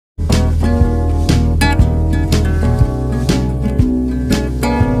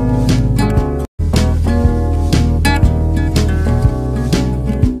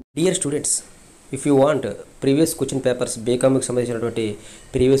Dear students, if you want previous question papers, bcom కి సంబంధించినటువంటి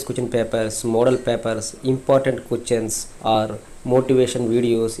previous question papers, model papers, important questions or motivation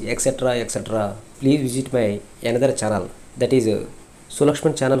videos, etc., please visit my another channel, that is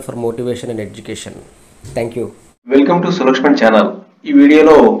Sulakshman channel for motivation and education. Thank you. Welcome to Sulakshman channel. ఈ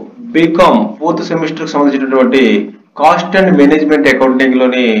వీడియోలో BCom 4th semester కి సంబంధించినటువంటి cost and management accounting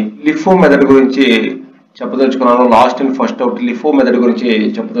లోని LIFO method గురించి చెప్పదలుచుకున్నాను. Last and first out LIFO method గురించి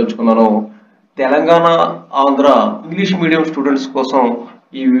చెప్పదలుచుకున్నాను. Telangana, Andhra English medium students కోసం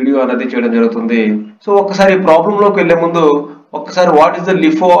ఈ వీడియో అనేది చేయడం జరుగుతుంది. సో ఒకసారి ప్రాబ్లం లోకి వెళ్లే ముందు ఒకసారి వాట్ ఇస్ ద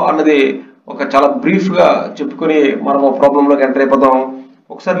లిఫో అన్నది ఒక చాలా బ్రీఫ్ గా చెప్పుకొని మనం ప్రాబ్లం లోకి ఎంటర్ అయిపోదాం.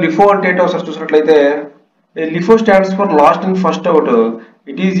 ఒకసారి లిఫో అంటే ఏంటో ఒకసారి చూసినట్లయితే, LIFO stands for last and first out.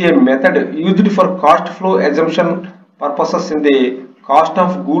 It is a method used for cost flow assumption purposes in the cost of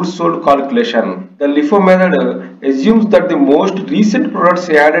goods sold calculation. The LIFO method assumes that the most recent products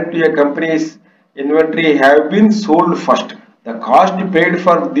added to a company's inventory have been sold first. The cost paid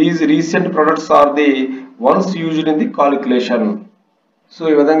for these recent products are the ones used in the calculation. So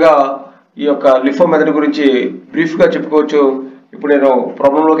ఈ విధంగా ఈ యొక్క LIFO method గురించి brief గా చెప్పుకోవచ్చు. ఇప్పుడు నేను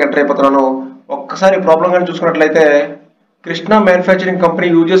problem లోకి ఎంటర్ అయిపోతున్నాను. ఒక్కసారి ప్రాబ్లం గాని చూసుకున్నట్లయితే, Krishna manufacturing company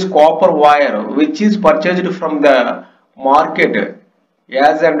uses copper wire which is purchased from the market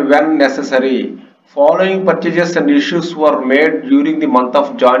as and when necessary. Following purchases and issues were made during the month of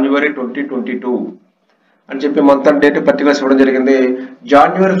January 2022 అని చెప్పి మంత్ అండ్ డేట్ పర్టికులర్స్ ఇవ్వడం జరిగింది.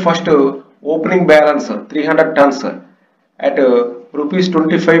 January 1st opening balance 300 tons at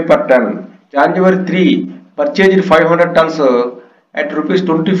 ₹25 per ton. January 3 purchased 500 tons at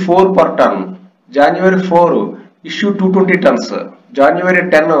 ₹24 per ton. January 4 issued 220 tons. January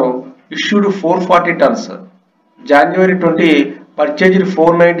 10 issued 440 tons. January 20 purchased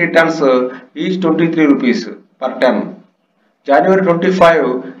 490 tons, each ₹23 per ton. January 25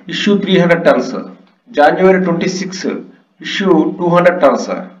 issued 300 tons. January 26 issued 200 tons.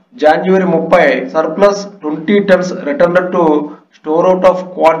 January 30 surplus 20 tons returned to store out of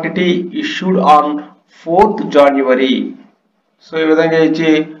quantity issued on 4th January. So ఈ విధంగా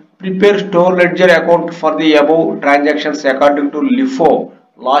ఇచ్చి prepare store ledger account for the above transactions according to LIFO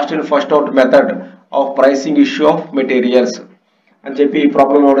last and first out method of pricing issue of materials అని చెప్పి ఈ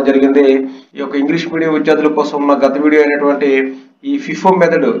problem ఇవ్వడం జరిగింది. ఈ యొక్క ఇంగ్లీష్ మీడియం విద్యార్థుల కోసం ఉన్న గత వీడియో అయినటువంటి ఈ FIFO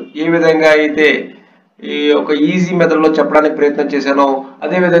మెథడ్ ఏ విధంగా అయితే ఈ యొక్క ఈజీ మెథడ్ లో చెప్పడానికి ప్రయత్నం చేశానో,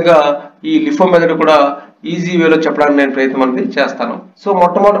 అదే విధంగా ఈ LIFO మెథడ్ కూడా ఈజీ వేలో చెప్పడానికి నేను ప్రయత్నం అనేది చేస్తాను. సో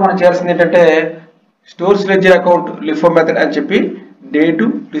మొట్టమొదటి మనం చేయాల్సింది ఏంటంటే, stores ledger account LIFO method అని చెప్పి డేటు,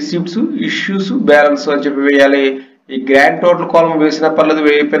 రిసిప్ట్స్, ఇష్యూస్, బ్యాలెన్స్ అని చెప్పి వేయాలి. ఈ గ్రాండ్ టోటల్ కాలం వేసినా పర్లేదు,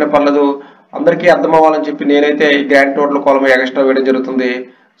 వేయకపోయినా పర్లేదు, అందరికీ అర్థం అవ్వాలని చెప్పి నేనైతే ఈ గ్రాండ్ టోటల్ కాలం ఎక్స్ట్రా వేయడం జరుగుతుంది.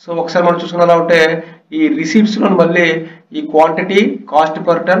 సో ఒకసారి మనం చూసుకున్నా ఉంటే ఈ రిసిప్ట్స్ లో మళ్ళీ ఈ quantity, cost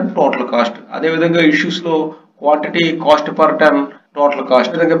per ton, total cost, అదేవిధంగా ఇష్యూస్ లో quantity, cost per ton, total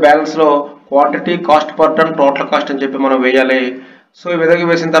cost, విధంగా బ్యాలెన్స్ లో quantity, cost per ton, total cost అని చెప్పి మనం వేయాలి. సో ఈ విధంగా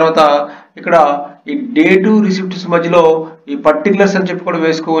వేసిన తర్వాత ఇక్కడ ఈ డేటు, రిసిప్ట్స్ మధ్యలో ఈ పర్టికులర్స్ అని చెప్పి కూడా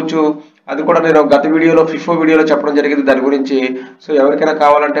వేసుకోవచ్చు. అది కూడా నేను గత వీడియోలో FIFO వీడియోలో చెప్పడం జరిగింది దాని గురించి. సో ఎవరికైనా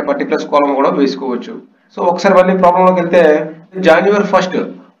కావాలంటే పర్టికులర్స్ కాలం కూడా వేసుకోవచ్చు. సో ఒకసారి మళ్ళీ ప్రాబ్లంలోకి వెళ్తే, January 1st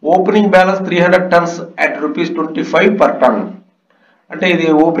opening balance 300 tons at ₹25 per ton. అంటే ఇది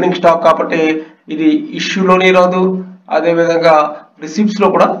ఓపెనింగ్ స్టాక్ కాబట్టి ఇది ఇష్యూలోనే రాదు, అదేవిధంగా రిసిప్ట్స్ లో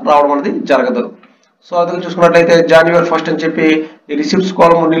కూడా రావడం అనేది జరగదు. సో అది చూసుకున్నట్లయితే January 1st అని చెప్పి ఈ రిసిప్ట్స్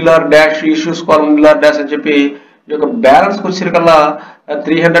కాలం $0 ఇష్యూస్ కాలం $0 అని చెప్పి ఈ యొక్క బ్యాలెన్స్ వచ్చేసరికల్లా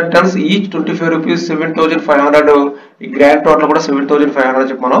 300 tons ఈచ్ ₹25 7,500. ఈ గ్రాండ్ టోటల్ కూడా 7,500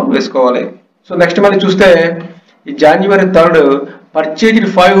 చెప్పి మనం వేసుకోవాలి. సో నెక్స్ట్ మళ్ళీ చూస్తే ఈ January 3rd purchased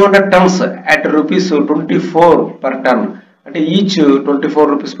 500 tons at ₹24 per ton. అంటే ఈచ్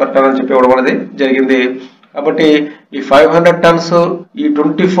 ₹24 per ton అని చెప్పి ఇవ్వడం అనేది జరిగింది. కాబట్టి ఈ 500 tons ఈ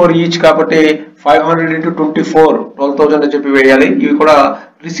 24 ఈచ్ కాబట్టి 500 into 24 12,000 అని చెప్పి వేయాలి. ఇవి కూడా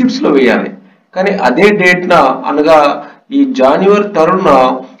రిసిప్ట్స్ లో వేయాలి. కానీ అదే డేట్ న అనగా ఈ January 3rd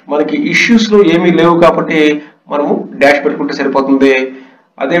మనకి ఇష్యూస్ లో ఏమీ లేవు కాబట్టి మనము డాష్ పెట్టుకుంటే సరిపోతుంది.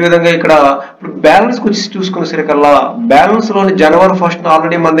 అదే విధంగా ఇక్కడ ఇప్పుడు బ్యాలెన్స్ వచ్చి చూసుకునేసరికల్లా బ్యాలెన్స్ లోని January 1st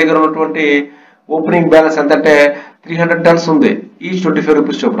ఆల్రెడీ మన దగ్గర ఉన్నటువంటి ఓపెనింగ్ బ్యాలెన్స్ ఎంత అంటే 300 tons ఉంది, ఈచ్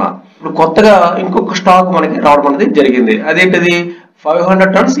 ₹25 చొప్పున. ఇప్పుడు కొత్తగా ఇంకొక స్టాక్ మనకి రావడం అనేది జరిగింది. అదేంటిది 500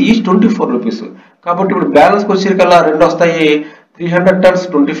 tons ఈచ్ ₹24. కాబట్టి ఇప్పుడు బ్యాలెన్స్ వచ్చేసరికల్లా రెండు వస్తాయి, 300 tons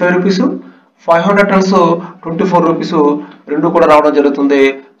 ₹25, 500 tons ₹24 రెండు కూడా రావడం జరుగుతుంది.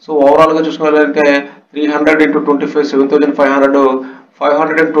 సో ఓవరాల్ గా చూసుకున్నట్లయితే 300 into 25 7,500,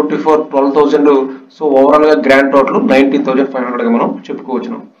 500 into 24 12,000. సో ఓవరాల్ గా గ్రాండ్ టోటల్ 19,500 గా మనం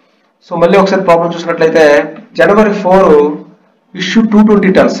చెప్పుకోవచ్చు. సో మళ్ళీ ఒకసారి ప్రాబ్లం చూసినట్లయితే, January 4 ఇష్యూ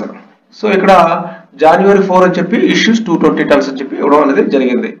 220 టన్స్. సో ఇక్కడ January 4 అని చెప్పి ఇష్యూస్ 220 టన్స్ అని చెప్పి ఇవ్వడం అనేది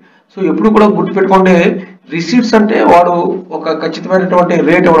జరిగింది. సో ఎప్పుడు కూడా గుర్తుపెట్టుకోండి, రిసీట్స్ అంటే వాడు ఒక ఖచ్చితమైనటువంటి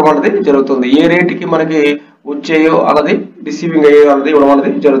రేట్ ఇవ్వడం అనేది జరుగుతుంది. ఏ రేటుకి మనకి వచ్చేయో అన్నది రిసీవింగ్ అయ్యో అన్నది ఇవ్వడం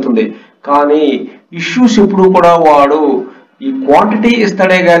అనేది జరుగుతుంది. కానీ ఇష్యూస్ ఎప్పుడు కూడా వాడు ఈ క్వాంటిటీ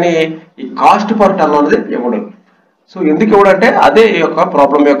ఇస్తాడే కానీ ఈ కాస్ట్ పర్ టన్ అనేది ఇవ్వడు. సో ఎందుకు ఇవ్వడంటే అదే ఈ యొక్క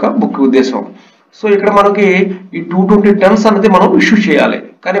ప్రాబ్లం యొక్క ముఖ్య ఉద్దేశం. సో ఇక్కడ మనకి ఈ 220 టన్స్ అనేది మనం ఇష్యూ చేయాలి.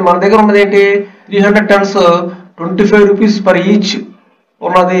 కానీ మన దగ్గర ఉన్నది ఏంటి, 300 టన్స్ 25 రూపీస్ పర్ ఈచ్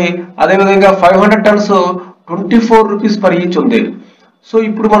ఉన్నది. అదేవిధంగా 500 టన్స్ 24 రూపీస్ పర్ ఈచ్ ఉంది. సో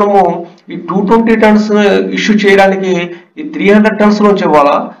ఇప్పుడు మనము ఈ 220 టన్స్ ఇష్యూ చేయడానికి ఈ 300 టన్స్ నుంచి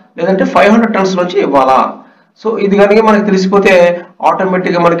ఇవ్వాలా లేదంటే 500 టన్స్ నుంచి ఇవ్వాలా? సో ఇది కనుక మనకి తెలిసిపోతే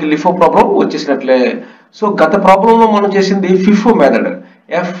ఆటోమేటిక్గా మనకి లిఫో ప్రాబ్లం వచ్చేసినట్లే. సో గత ప్రాబ్లంలో మనం చేసింది FIFO మెథడ్,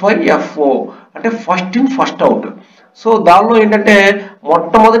 F.I.F.O అంటే first in first out. So దానిలో ఏంటంటే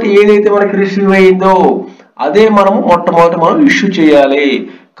మొట్టమొదటి ఏదైతే మనకి రిసీవ్ అయిందో అదే మనము మొట్టమొదటి మనం ఇష్యూ చేయాలి.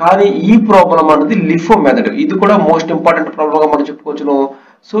 కానీ ఈ ప్రాబ్లం అనేది లిఫో మెథడ్, ఇది కూడా మోస్ట్ ఇంపార్టెంట్ ప్రాబ్లంగా మనం చెప్పుకోవచ్చును.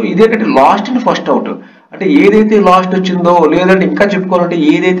 సో ఇదేంటంటే లాస్ట్ ఇన్ ఫస్ట్ అవుట్ అంటే ఏదైతే లాస్ట్ వచ్చిందో లేదంటే ఇంకా చెప్పుకోవాలంటే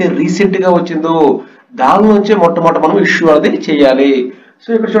ఏదైతే రీసెంట్ గా వచ్చిందో దాని నుంచే మొట్టమొదటి మనం ఇష్యూ అనేది చేయాలి. సో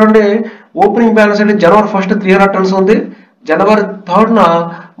ఇక్కడ చూడండి, ఓపెనింగ్ బ్యాలెన్స్ అంటే January 1 300 టన్స్ ఉంది, January 3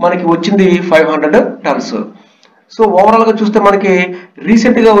 మనకి వచ్చింది 500 టన్స్. సో ఓవరాల్ గా చూస్తే మనకి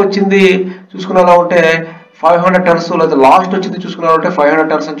రీసెంట్ గా వచ్చింది చూసుకునేలా ఉంటే 500 టన్స్, లేదా లాస్ట్ వచ్చింది చూసుకునేలా ఉంటే 500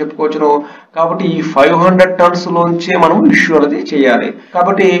 టన్స్ అని చెప్పుకోవచ్చును. కాబట్టి ఈ 500 టన్స్ లోంచే మనం ఇష్యూ అనేది చేయాలి.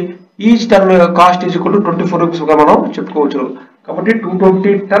 కాబట్టి each ton cost is equal to 24 rupees గా మనం చెప్పుకోవచ్చు. కాబట్టి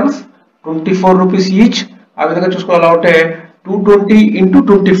 220 టన్స్ 24 రూపీస్ ఈచ్. ఆ విధంగా చూసుకోవాలా ఉంటే 220 ఇంటూ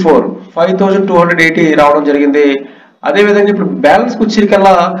 24 5280 రావడం జరిగింది. అదే విధంగా ఇప్పుడు బ్యాలెన్స్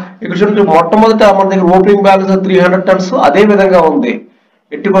వచ్చేకల్లా ఇక్కడ చూడండి, మొట్టమొదట మన దగ్గర ఓపెనింగ్ బ్యాలెన్స్ 300 టన్స్ అదే విధంగా ఉంది,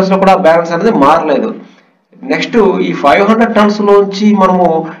 ఎట్టి బస్సులో కూడా బ్యాలెన్స్ అనేది మారలేదు. నెక్స్ట్ ఈ 500 టన్స్ లోంచి మనము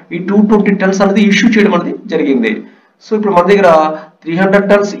ఈ 220 టన్స్ అనేది ఇష్యూ చేయడం అనేది జరిగింది. సో ఇప్పుడు మన దగ్గర 300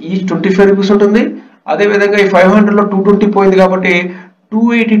 టన్స్ ఈచ్ 25 రూపీస్ ఉంటుంది. అదే విధంగా ఈ 500 లో 220 పోయింది కాబట్టి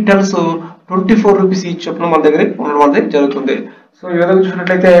 280 టన్స్ 24 రూపీస్ ఈచ్ చొప్పున మన దగ్గర ఉండడం అనేది జరుగుతుంది. సో ఈ విధంగా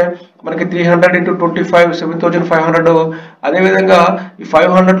చూసినట్లయితే మనకి 300 ఇంటూ 25 7500. అదేవిధంగా ఈ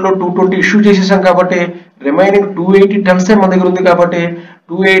 500 లో 220 ఇష్యూ చేసేసాం కాబట్టి రిమైనింగ్ 280 టన్సే మన దగ్గర ఉంది కాబట్టి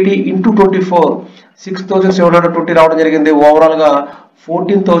 280 ఇంటూ 24 6720 రావడం జరిగింది. ఓవరాల్ గా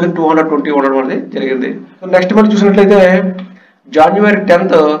 14220 ఉండడం అనేది జరిగింది. సో నెక్స్ట్ మనం చూసినట్లయితే January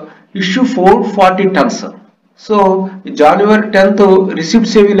 10 issue 440 turns. So January 10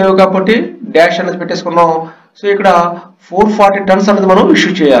 receipts ఏవి లేవు కాబట్టి డాష్ అనేది పెట్టేసుకున్నాం. సో ఇక్కడ 440 టన్స్ అనేది మనం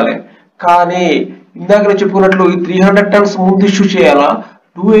ఇష్యూ చేయాలి. కానీ ఇందాక చెప్పుకున్నట్లు ఈ 300 టన్స్ ముందు ఇష్యూ చేయాలా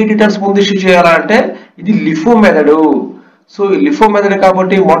 280 టన్స్ ముందు ఇష్యూ చేయాలా అంటే ఇది లిఫో మెథడ్. సో ఈ లిఫో మెథడ్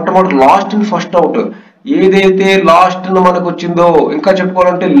కాబట్టి మొట్టమొదటి లాస్ట్ ఇన్ ఫస్ట్ అవుట్ ఏదైతే లాస్ట్ మనకు వచ్చిందో, ఇంకా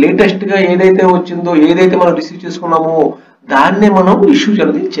చెప్పుకోవాలంటే లేటెస్ట్ గా ఏదైతే వచ్చిందో ఏదైతే మనం రిసీవ్ చేసుకున్నామో దాన్నే మనం ఇష్యూ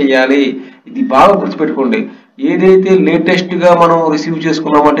అనేది చేయాలి. ఇది బాగా గుర్తుపెట్టుకోండి, ఏదైతే లేటెస్ట్ గా మనం రిసీవ్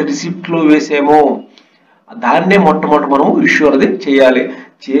చేసుకున్నామో అంటే రిసిప్ట్ లో వేసామో దాన్నే మొట్టమొదటి మనం ఇష్యూ అనేది చేయాలి.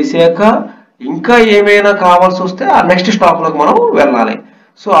 చేశాక ఇంకా ఏమైనా కావాల్సి వస్తే ఆ నెక్స్ట్ స్టాక్ లోకి మనం వెళ్ళాలి.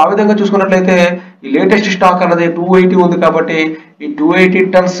 సో ఆ విధంగా చూసుకున్నట్లయితే ఈ లేటెస్ట్ స్టాక్ అనేది 280 ఉంది కాబట్టి ఈ 280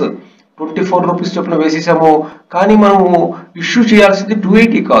 టన్స్ 24 రూపీస్ చొప్పున వేసేసాము. కానీ మనము ఇష్యూ చేయాల్సింది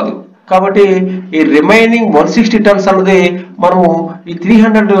 280 కాదు కాబట్టి ఈ రిమైనింగ్ 160 టన్స్ అనేది మనము ఈ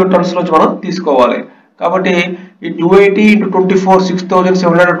 300 టన్స్ నుంచి మనం తీసుకోవాలి. కాబట్టి ఈ 280 ఇంటూ 24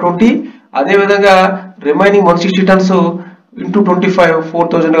 6720. అదే విధంగా రిమైనింగ్ 160 టన్స్ ఇంటూ 25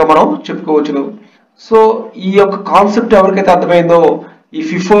 4000 గా మనం చెప్పుకోవచ్చు. సో ఈ యొక్క కాన్సెప్ట్ ఎవరికైతే అర్థమైందో, ఈ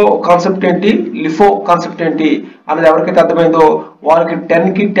FIFO కాన్సెప్ట్ ఏంటి, LIFO కాన్సెప్ట్ ఏంటి అనేది ఎవరికైతే అర్థమైందో వాళ్ళకి 10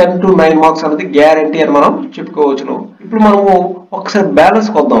 కి 10 to 9 మార్క్స్ అనేది గ్యారంటీ అని మనం చెప్పుకోవచ్చును. ఇప్పుడు మనము ఒకసారి బ్యాలెన్స్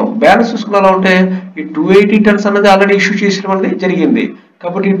కొద్దాం. బ్యాలెన్స్ చూసుకున్నా ఉంటే ఈ 280 టన్స్ అనేది ఆల్రెడీ ఇష్యూ చేసడం అనేది జరిగింది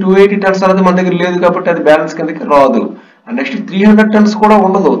కాబట్టి ఈ 280 టన్స్ అనేది మన దగ్గర లేదు కాబట్టి అది బ్యాలెన్స్ కిందకి రాదు. నెక్స్ట్ 300 టన్స్ కూడా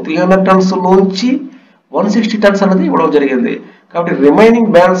ఉండదు, 300 టన్స్ లోంచి 160 టన్స్ అనేది ఇవ్వడం జరిగింది కాబట్టి రిమైనింగ్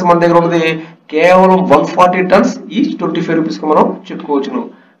బ్యాలెన్స్ మన దగ్గర ఉన్నది కేవలం 140 టన్స్ ఈచ్ 25 రూపీస్ కి మనం చెప్పుకోవచ్చును.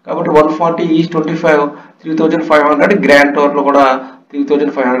 కాబట్టి 140 ఈచ్ 25 3500, గ్రాండ్ టోటల్ లో కూడా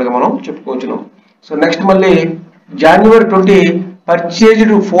 3500 గా మనం చెప్పుకోవచ్చును. సో నెక్స్ట్ మళ్ళీ January 20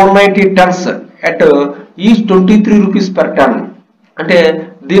 purchased 490 turns at each 23 rupees per ton అంటే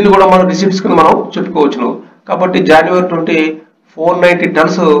దీన్ని కూడా మనం రిసిప్ట్స్ కింద మనం చెప్పుకోవచ్చును. కాబట్టి January 20 490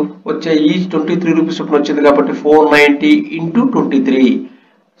 టన్స్ వచ్చే ఈచ్ 23 రూపీస్ చొప్పున వచ్చింది కాబట్టి 490 ఇంటూ 23.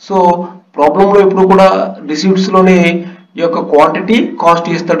 సో ప్రాబ్లంలో ఇప్పుడు కూడా రిసిప్ట్స్ లోనే ఈ యొక్క క్వాంటిటీ కాస్ట్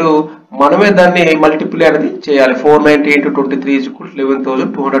ఇస్తాడు, మనమే దాన్ని మల్టిప్లై అనేది చేయాలి. 490 into 23 is equal to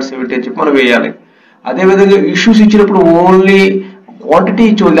 11,270 అని చెప్పి మనం వేయాలి. అదేవిధంగా ఇష్యూస్ ఇచ్చినప్పుడు ఓన్లీ క్వాంటిటీ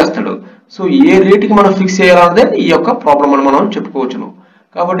ఇచ్చి వదిలేస్తాడు. సో ఏ రేటుకి మనం ఫిక్స్ చేయాలన్నదే ఈ యొక్క ప్రాబ్లం అని మనం చెప్పుకోవచ్చును.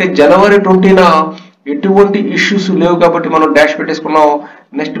 కాబట్టి జనవరి 20న ఎటువంటి ఇష్యూస్ లేవు కాబట్టి మనం డాష్ పెట్టేసుకున్నాం.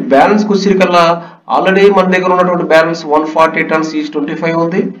 నెక్స్ట్ బ్యాలెన్స్కి వచ్చేసరికల్లా ఆల్రెడీ మన దగ్గర ఉన్నటువంటి బ్యాలెన్స్ 140 tons ఈజ్ 25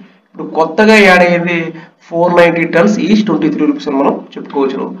 ఉంది. ఇప్పుడు కొత్తగా యాడ్ అయ్యింది 490 tons ఈజ్ 23 రూపీస్ అని మనం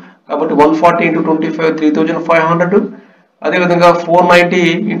చెప్పుకోవచ్చును. కాబట్టి 140 into 25 3,500. అదేవిధంగా 490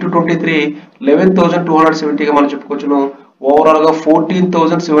 into 23 11,270గా మనం చెప్పుకోవచ్చును. ఓవరాల్గా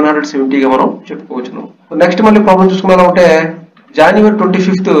 14,770గా మనం చెప్పుకోవచ్చును. నెక్స్ట్ మళ్ళీ ప్రాబ్లం చూసుకున్నామంటే జనవరి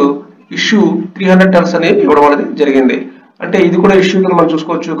 25th ఇష్యూ 300 tons అనేది ఇవ్వడం అనేది జరిగింది. అంటే ఇది కూడా ఇష్యూ కింద మనం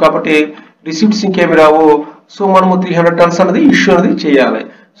చూసుకోవచ్చు. కాబట్టి రిసిప్ట్స్ ఇంకేమి రావు. సో మనము 300 tons అనేది ఇష్యూ అనేది చేయాలి.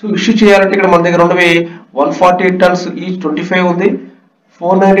 సో ఇష్యూ చేయాలంటే ఇక్కడ మన దగ్గర ఉన్నవి 140 tons ఈజ్ 25 ఉంది,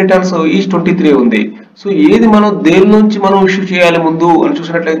 490 tons ఈజ్ 23 ఉంది. సో ఏది మనం దేని నుంచి మనం ఇష్యూ చేయాలి ముందు అని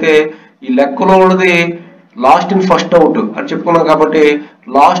చూసినట్లయితే ఈ లెక్కలో ఉన్నది లాస్ట్ ఇన్ ఫస్ట్ అవుట్ అని చెప్పుకున్నాం. కాబట్టి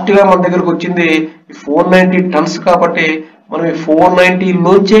లాస్ట్ గా మన దగ్గరకు వచ్చింది 490 tons కాబట్టి మనం ఈ 490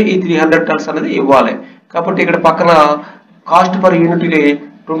 లోంచే ఈ 300 tons అనేది ఇవ్వాలి. కాబట్టి ఇక్కడ పక్కన కాస్ట్ పర్ యూనిట్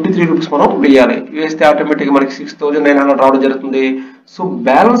 23 రూపీస్ మనం వేయాలి. వేస్తే ఆటోమేటిక్గా మనకి 6,900 రావడం జరుగుతుంది. సో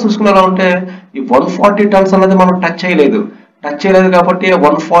బ్యాలెన్స్ చూసుకునేలా ఉంటే ఈ 140 tons అనేది మనం టచ్ చేయలేదు కాబట్టి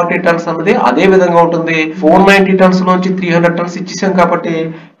 140 tons అనేది అదే విధంగా ఉంటుంది. 490 tons నుంచి 300 tons ఇచ్చేసాం కాబట్టి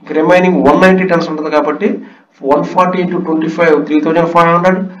రిమైనింగ్ 190 tons ఉంటుంది. కాబట్టి 140 into 25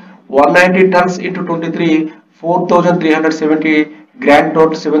 3,500, 190 tons into 23 4,370, grand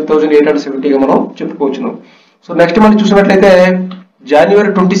total 7,870గా మనం చెప్పుకోవచ్చును. సో నెక్స్ట్ మనం చూసినట్లయితే జనవరి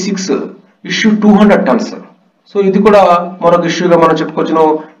 26 ఇష్యూ 200 tons. సో ఇది కూడా మరొక ఇష్యూగా మనం చెప్పుకోవచ్చును.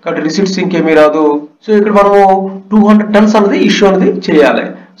 కాబట్టి రిసిప్ట్స్ ఇంకేమీ రాదు. సో ఇక్కడ మనము 200 tons అనేది ఇష్యూ అనేది చేయాలి.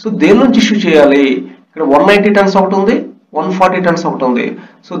 సో దేని నుంచి ఇష్యూ చేయాలి? ఇక్కడ 190 tons ఒకటి ఉంది, 140 tons ఒకటి ఉంది.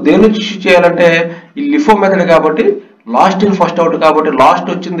 సో దేని నుంచి ఇష్యూ చేయాలంటే ఈ LIFO మెథడ్ కాబట్టి లాస్ట్ ఇన్ ఫస్ట్ అవుట్ కాబట్టి లాస్ట్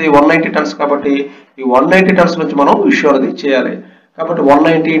వచ్చింది 190 tons కాబట్టి ఈ 190 tons నుంచి మనం ఇష్యూ అనేది చేయాలి. కాబట్టి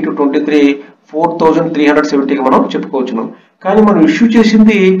 190 into 23 4,370గా మనం చెప్పుకోవచ్చును. కానీ మనం ఇష్యూ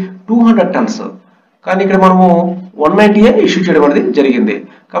చేసింది 200 tons. కానీ ఇక్కడ మనము 190 ఇష్యూ చేయడం అనేది జరిగింది.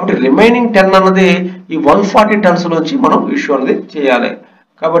 కాబట్టి రిమైనింగ్ 10 అన్నది ఈ 140 tons నుంచి మనం ఇష్యూ అనేది చేయాలి.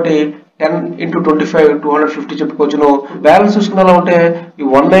 కాబట్టి 10 into 25 250 చెప్పుకోవచ్చును. బ్యాలెన్స్ చూసుకునేలా ఉంటే ఈ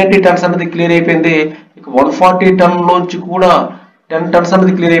 190 tons అనేది క్లియర్ అయిపోయింది. ఇక 140 ton నుంచి కూడా 10 tons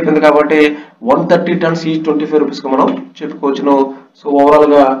అనేది క్లియర్ అయిపోయింది. కాబట్టి 130 tons ఈజ్ 25 రూపీస్గా మనం చెప్పుకోవచ్చును. సో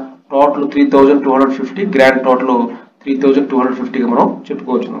ఓవరాల్గా టోటల్ 3,250, గ్రాండ్ టోటల్ 3,250గా మనం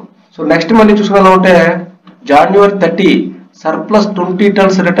చెప్పుకోవచ్చును. సో నెక్స్ట్ మళ్ళీ చూసుకునేలా ఉంటే జనవరి 30 surplus 20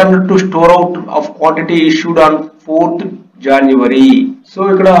 tons return to store out of quantity issued on 4th January. So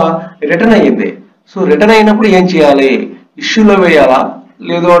ఇక్కడ రిటర్న్ అయ్యింది. సో రిటర్న్ అయినప్పుడు ఏం చేయాలి? ఇష్యూలో వేయాలా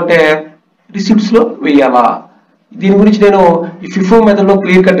లేదు అంటే రిసిప్ట్స్ లో వేయాలా? దీని గురించి నేను ఈ FIFO మెథడ్ లో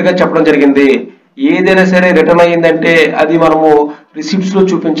క్లియర్ కట్ గా చెప్పడం జరిగింది. ఏదైనా సరే రిటర్న్ అయ్యిందంటే అది మనము రిసిప్ట్స్ లో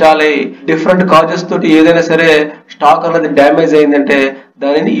చూపించాలి. డిఫరెంట్ కాజెస్ తోటి ఏదైనా సరే స్టాక్ అనేది డ్యామేజ్ అయిందంటే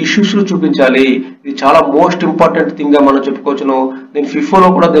దానిని ఇష్యూస్ లో చూపించాలి. ఇది చాలా మోస్ట్ ఇంపార్టెంట్ థింగ్ గా మనం చెప్పుకోవచ్చును. నేను FIFO లో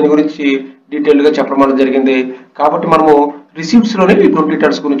కూడా దీని గురించి డీటెయిల్ గా చెప్పడం అనేది జరిగింది. కాబట్టి మనము రిసిప్ట్స్ లోనే ఈ 20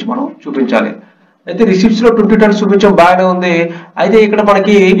 tons గురించి మనం చూపించాలి. అయితే రిసిప్ట్స్ లో 20 tons చూపించడం బాగానే ఉంది. అయితే ఇక్కడ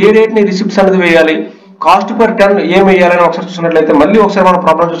మనకి ఏ రేట్ ని రిసిప్ట్స్ అనేది వేయాలి, కాస్ట్ పర్ టన్ ఏం వేయాలని ఒకసారి చూసినట్లయితే మళ్ళీ ఒకసారి మనం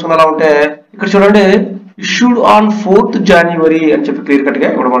ప్రాబ్లం చూసుకునేలా ఉంటే ఇక్కడ చూడండి ఇష్యూడ్ ఆన్ 4th January అని చెప్పి క్లియర్ కట్ గా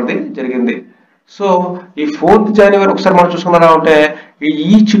ఇవ్వడం అనేది జరిగింది. సో ఈ 4th January ఒకసారి మనం చూసుకునేలా ఉంటే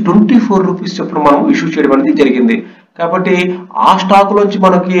ఈచ్ 24 రూపీస్ చొప్పున మనం ఇష్యూ చేయడం అనేది జరిగింది. కాబట్టి ఆ స్టాక్ లోంచి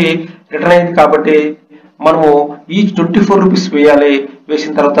మనకి రిటర్న్ అయింది కాబట్టి మనము ఈచ్ 24 రూపీస్ వేయాలి.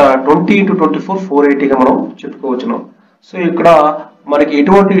 వేసిన తర్వాత 20 into 24 480గా మనం చెప్పుకోవచ్చును. సో ఇక్కడ మనకి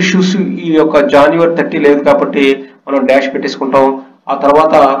ఎటువంటి ఇష్యూస్ ఈ యొక్క జనవరి 30 లేదు కాబట్టి మనం డాష్ పెట్టేసుకుంటాం. ఆ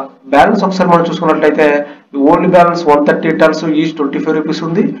తర్వాత బ్యాలెన్స్ ఒకసారి మనం చూసుకున్నట్లయితే only balance 130 tons each 25 rupees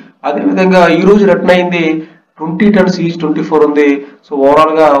ఉంది. అదేవిధంగా ఈ రోజు రిటర్న్ అయింది 20 tons ఈచ్ 24 ఉంది. సో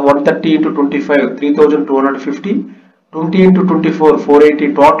ఓవరాల్ గా 130 into 25 3,250, 20 into 24 480,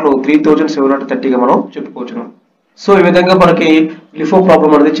 టోటల్ 3,730గా మనం చెప్పుకోవచ్చును. సో ఈ విధంగా మనకి LIFO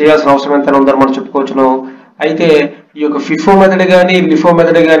ప్రాబ్లం అనేది చేయాల్సిన అవసరం ఎంత ఉందని మనం చెప్పుకోవచ్చును. అయితే ఈ యొక్క FIFO మెథడ్ కానీ LIFO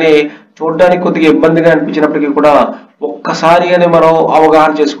మెథడ్ కానీ చూడడానికి కొద్దిగా ఇబ్బందిగా అనిపించినప్పటికీ కూడా ఒక్కసారిగానే మనం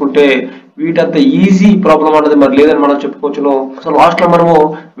అవగాహన చేసుకుంటే వీటంత ఈజీ ప్రాబ్లం అనేది మరి లేదని మనం చెప్పుకోవచ్చును. సో లాస్ట్ లో మనము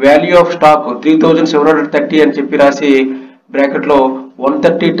వాల్యూ ఆఫ్ స్టాక్ 3,730 అని చెప్పి రాసి బ్రాకెట్ లో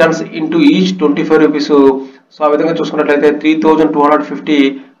 130 tons into each 25 rupees. So ఆ విధంగా చూసుకున్నట్లయితే 3,250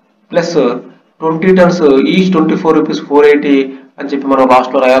 ప్లస్ 20 tons ఈచ్ 24 రూపీస్ 480. అని చెప్పి మనం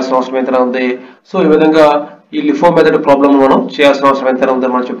లాస్ట్లో రాయాల్సిన అవసరం ఎంతైనా ఉంది. సో ఈ విధంగా ఈ లిఫో మెథడ్ ప్రాబ్లమ్ మనం చేయాల్సిన అవసరం ఎంతైనా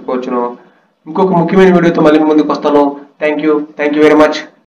ఉందని మనం చెప్పుకోవచ్చును. ఇంకొక ముఖ్యమైన వీడియోతో మళ్ళీ ముందుకు వస్తాను. Thank you very much.